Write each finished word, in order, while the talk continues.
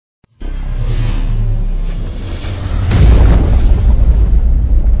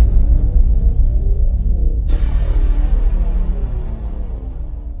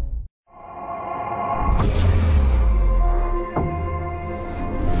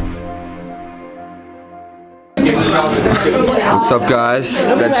What's up, guys?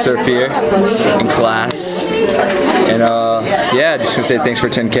 It's Edge Surf here in class, and yeah, just gonna say thanks for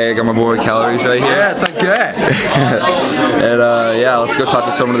 10K. I got my boy Calories right here. Yeah, 10K. And yeah, let's go talk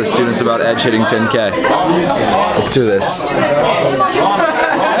to some of the students about Edge hitting 10K. Let's do this.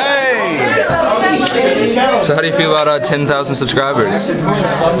 So how do you feel about 10,000 subscribers?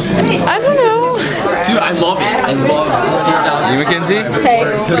 I don't know. Dude, I love it. I love it. You, Mackenzie? Hey.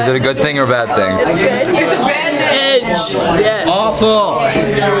 Is it a good thing or a bad thing? It's good. It's a bad thing. Edge. Yes. Awful.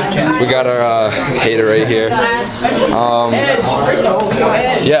 We got our hater right here.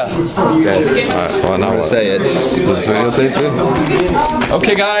 Yeah. Okay. Alright, well, now what? Say it. Is this videotape?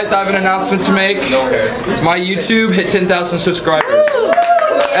 Okay, guys, I have an announcement to make. My YouTube hit 10,000 subscribers.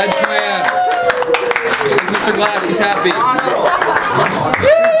 Edge man. Mr. Glass, he's happy.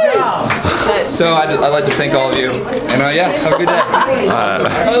 So I'd like to thank all of you. And yeah, have a good day.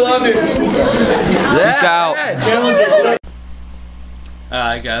 I love you. Peace out.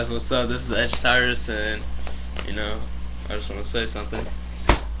 Alright guys, what's up? This is Edge Cyrus, and you know, I just want to say something.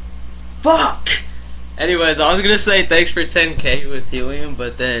 Fuck! Anyways, I was gonna say thanks for 10K with Helium,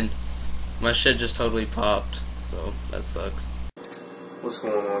 but then my shit just totally popped, so that sucks. What's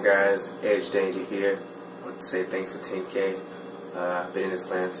going on, guys? Edge Danger here. I want to say thanks for 10K. I've been in this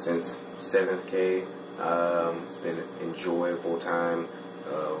class since 7K. It's been an enjoyable time.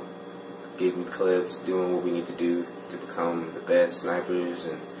 Getting clips, doing what we need to do to become the best snipers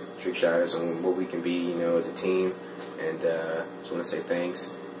and trick shotters and what we can be, you know, as a team. And just want to say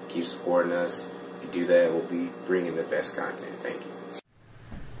thanks. Keep supporting us. If you do that, we'll be bringing the best content. Thank you.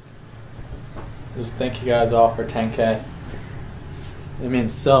 Just thank you guys all for 10K. It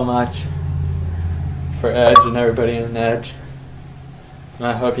means so much for Edge and everybody in Edge. And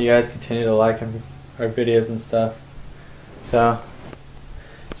I hope you guys continue to like our videos and stuff. So,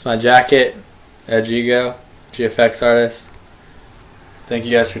 it's my jacket, Edge Ego, GFX artist. Thank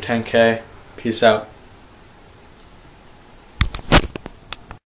you guys for 10K. Peace out.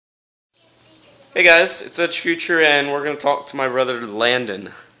 Hey guys, it's Edge Future, and we're gonna talk to my brother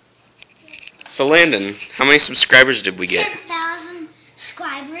Landon. So Landon, how many subscribers did we get? 10,000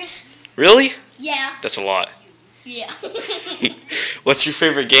 subscribers. Really? Yeah. That's a lot. Yeah. What's your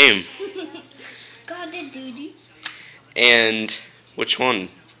favorite game? Call of Duty. And which one?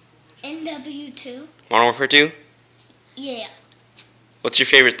 NW2. Modern Warfare 2? Yeah. What's your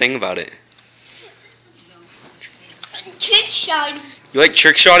favorite thing about it? Trick shotting. You like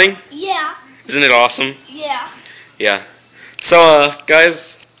trick shotting? Yeah. Isn't it awesome? Yeah. Yeah. So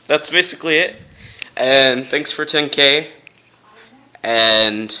guys, that's basically it. And thanks for 10K.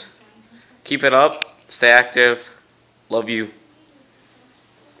 And keep it up. Stay active. Love you.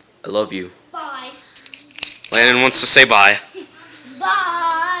 I love you. Bye. Landon wants to say bye.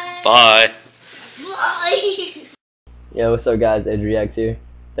 Bye. Bye. Bye. Yo, what's up guys, Edge Reacts here.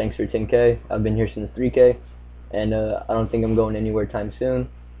 Thanks for 10K. I've been here since 3K. And I don't think I'm going anywhere time soon.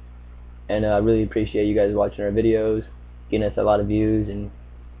 And I really appreciate you guys watching our videos, getting us a lot of views, and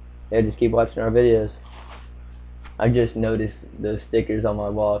yeah, just keep watching our videos. I just noticed those stickers on my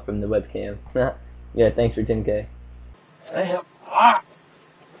wall from the webcam. Yeah, thanks for 10K.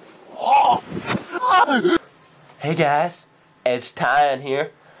 Hey guys, Edge Tyan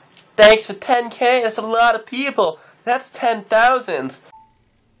here. Thanks for 10K, that's a lot of people. That's 10,000.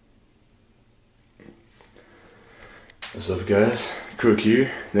 What's up, guys? Crook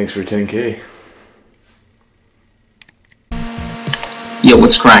here. Thanks for 10K. Yo,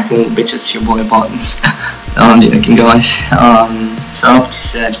 what's cracking, bitches? Your boy Buttons. Joking, guys. So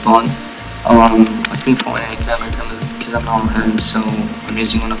this is Edge Bond. I couldn't find any camera because I'm not home, so I'm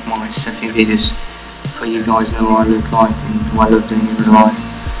using one of my selfie videos for you guys know what I look like and what I look doing in real life.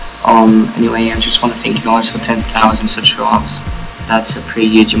 Anyway, I just want to thank you guys for 10,000 subscribers. That's a pretty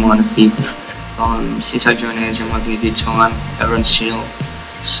huge amount of people. Since I joined Edge, I'm having a good time. Everyone's chill.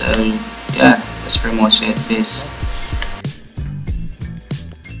 So yeah, that's pretty much it. Peace.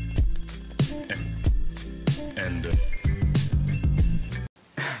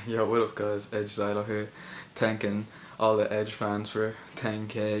 Yo, what up guys, Edge Zylo here, thanking all the Edge fans for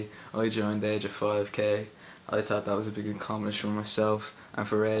 10K. I joined Edge at 5K. I thought that was a big accomplishment for myself and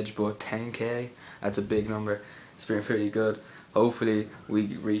for Edge, but 10K, that's a big number. It's been pretty good. Hopefully we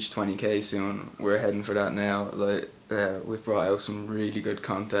reach 20K soon. We're heading for that now. Like we've brought out some really good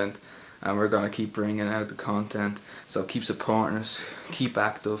content, and we're gonna keep bringing out the content. So keep supporting us, keep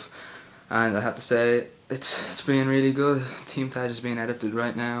active, and I have to say it's been really good. Team Tag is being edited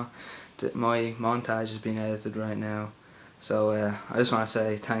right now. My montage is being edited right now. So I just want to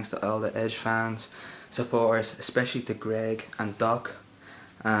say thanks to all the Edge fans, supporters, especially to Greg and Doc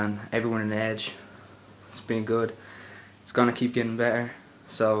and everyone in Edge. It's been good. It's gonna keep getting better.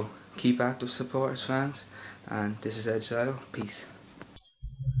 So keep active supporters, fans. And this is Edge Silo. Peace.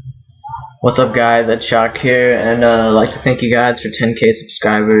 What's up, guys? Ed Shock here, and I'd like to thank you guys for 10K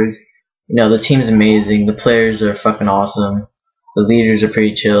subscribers. You know, the team's amazing, the players are fucking awesome, the leaders are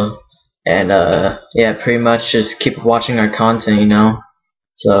pretty chill, and yeah, pretty much just keep watching our content, you know.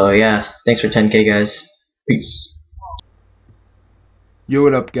 So yeah, thanks for 10K, guys. Peace. Yo,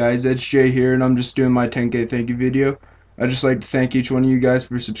 what up, guys? It's Jay here, and I'm just doing my 10K thank you video. I'd just like to thank each one of you guys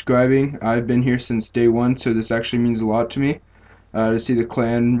for subscribing. I've been here since day one, so this actually means a lot to me to see the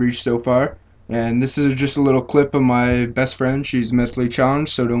clan reach so far. And this is just a little clip of my best friend. She's mentally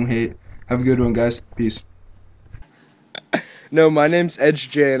challenged, so don't hate. Have a good one, guys. Peace. No, my name's Edge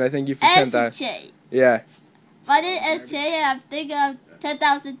J, and I thank you for 10,000. J. Yeah. My name is Edge J, and I'm thinking of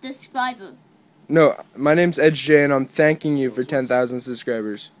 10,000 subscribers. No, my name's Edge J, and I'm thanking you for 10,000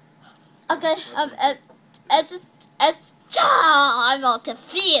 subscribers. Okay, I'm all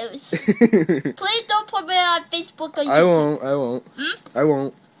confused. Please don't put me on Facebook or YouTube. I won't. I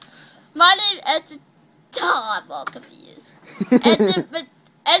won't. My name is I'm all confused. Edge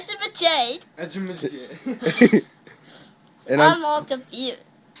J. And I'm all confused.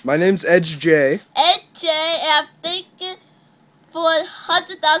 My name's Edge J. Edge J, and I'm thinking for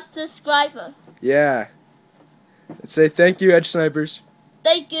 100,000 subscribers. Yeah. Say thank you, Edge Snipers.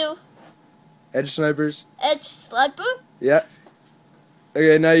 Thank you. Edge Snipers. Edge Sniper? Yeah.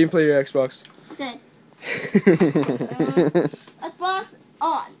 Okay, now you can play your Xbox. Okay. Xbox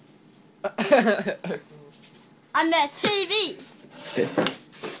on. I'm at TV.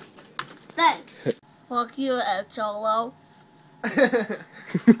 Thanks. Fuck you, Ed Solo. That's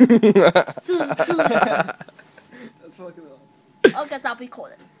fucking awesome. Okay, stop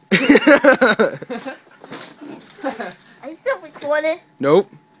recording. Are you still recording?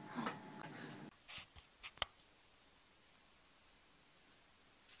 Nope.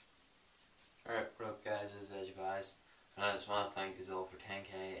 Alright, what up, guys? This is Edge Guys, and I just want to thank you all for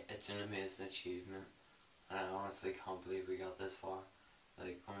 10K. It's an amazing achievement, and I honestly can't believe we got this far.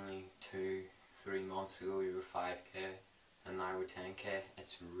 Like, only 2-3 months ago we were 5K, and now we're 10K.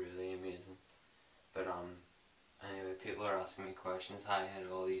 It's really amazing. But anyway, people are asking me questions how I had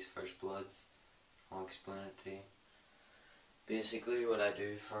all these first bloods. I'll explain it to you. Basically, what I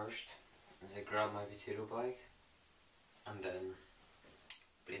do first is I grab my potato bag, and then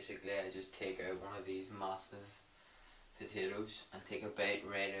basically I just take out one of these massive potatoes and take a bite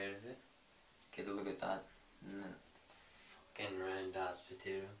right out of it. Get a look at that. Fucking round ass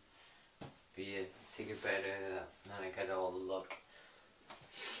potato. But yeah, take a bite out of that, and then I get all the luck.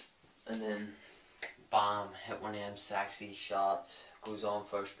 And then bam, hit one of them sexy shots, goes on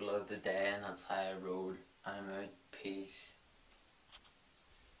first blood of the day, and that's how I roll. I'm out. Peace.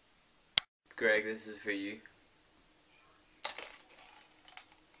 Greg, this is for you.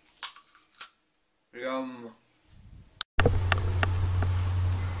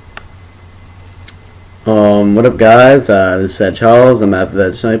 What up, guys? This is Charles. I'm at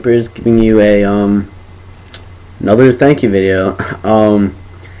the Snipers, giving you a another thank you video.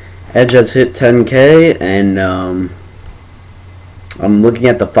 Edge has hit 10K, and I'm looking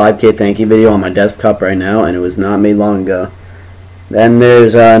at the 5K thank you video on my desktop right now, and it was not made long ago. Then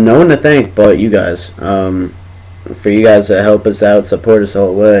there's no one to thank but you guys. For you guys to help us out, support us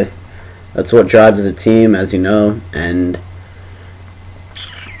all the way. That's what drives the team, as you know, and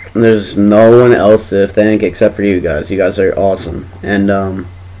there's no one else to thank except for you guys. You guys are awesome. And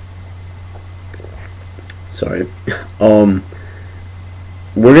sorry. We're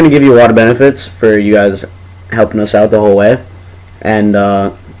gonna give you a lot of benefits for you guys helping us out the whole way, and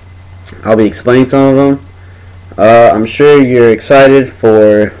I'll be explaining some of them. I'm sure you're excited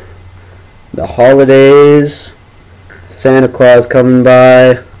for the holidays. Santa Claus coming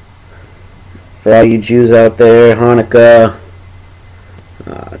by. For all you Jews out there, Hanukkah,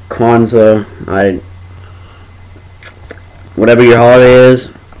 Kwanzaa, whatever your holiday is,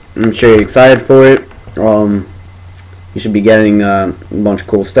 I'm sure you're excited for it. You should be getting a bunch of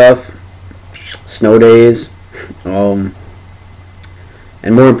cool stuff, snow days, and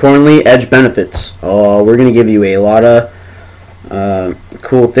more importantly, Edge benefits. We're going to give you a lot of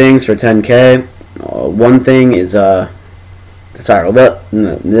cool things for 10K. One thing is this IRL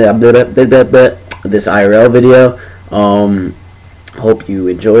video. Hope you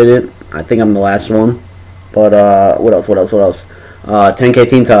enjoyed it. I think I'm the last one. But what else? 10K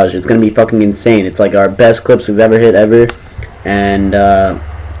Team Taj. It's gonna be fucking insane. It's like our best clips we've ever hit ever. And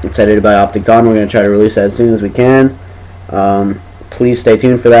it's edited by Optic Dawn. We're gonna try to release that as soon as we can. Please stay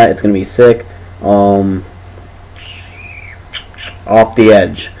tuned for that. It's gonna be sick. Off the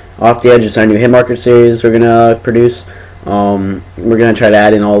Edge. Off the Edge. It's our new hit marker series we're gonna produce. We're gonna try to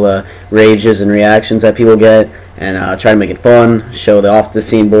add in all the rages and reactions that people get, and try to make it fun. Show the off the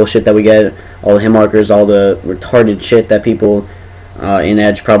scene bullshit that we get, all the hit markers, all the retarded shit that people in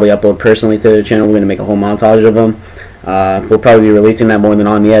Edge probably upload personally to the channel. We're gonna make a whole montage of them. We'll probably be releasing that more than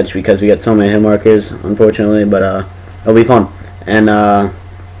On the Edge because we get so many hit markers, unfortunately. But it'll be fun. And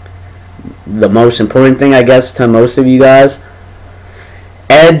the most important thing, I guess, to most of you guys,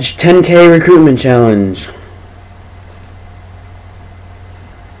 Edge 10K recruitment challenge.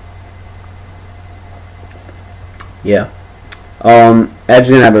 Yeah. Edge is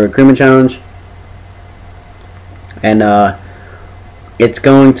gonna have a recruitment challenge, and it's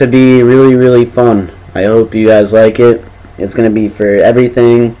going to be really, really fun. I hope you guys like it. It's gonna be for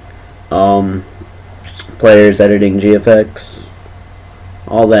everything. Players, editing, GFX,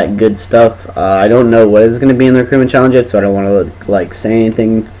 all that good stuff. I don't know what is going to be in the recruitment challenge yet, so I don't want to like say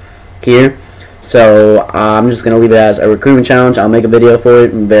anything here. So I'm just going to leave it as a recruitment challenge. I'll make a video for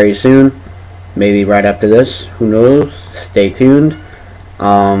it very soon, maybe right after this. Who knows? Stay tuned.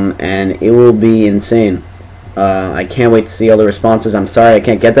 And it will be insane. I can't wait to see all the responses. I'm sorry I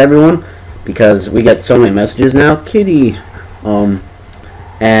can't get to everyone because we get so many messages now. Kitty.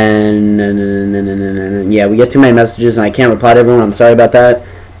 And yeah, we get too many messages and I can't reply to everyone. I'm sorry about that,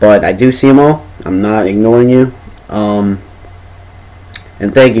 but I do see them all. I'm not ignoring you. And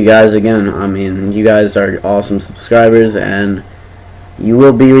thank you guys again. I mean, you guys are awesome subscribers and you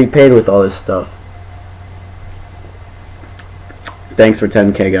will be repaid with all this stuff. Thanks for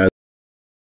 10K, guys.